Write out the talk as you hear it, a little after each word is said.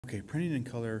Okay, printing in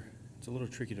color, it's a little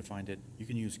tricky to find it. You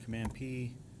can use Command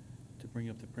P to bring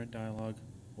up the print dialog,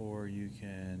 or you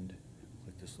can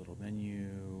click this little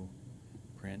menu,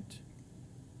 print,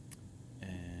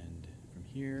 and from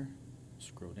here,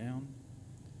 scroll down,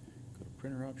 go to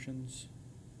printer options,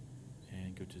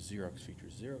 and go to Xerox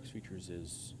features. Xerox features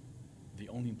is the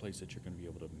only place that you're going to be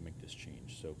able to make this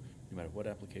change. So no matter what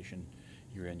application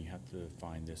you're in, you have to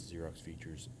find this Xerox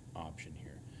features option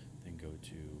here. Then go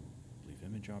to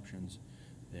image options,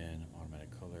 then automatic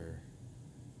color,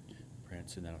 print,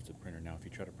 send that off to the printer. Now if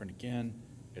you try to print again,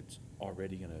 it's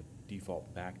already going to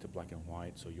default back to black and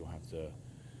white, so you'll have to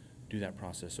do that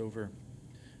process over.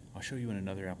 I'll show you in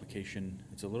another application.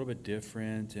 It's a little bit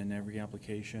different in every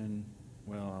application.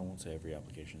 Well, I won't say every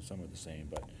application, some are the same,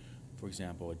 but for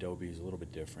example, Adobe is a little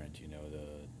bit different. You know,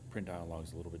 the print dialog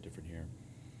is a little bit different here.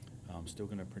 I'm still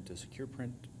going to print a secure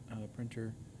print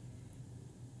printer.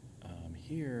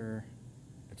 Here,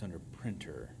 it's under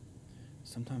printer.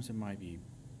 Sometimes it might be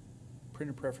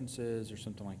printer preferences or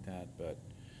something like that, but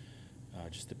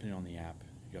just depending on the app,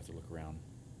 you have to look around.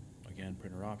 Again,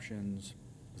 printer options,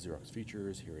 Xerox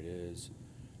features, here it is.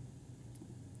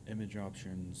 Image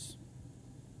options.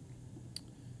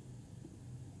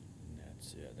 And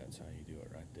that's it, that's how you do it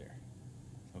right there.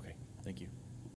 Okay, thank you.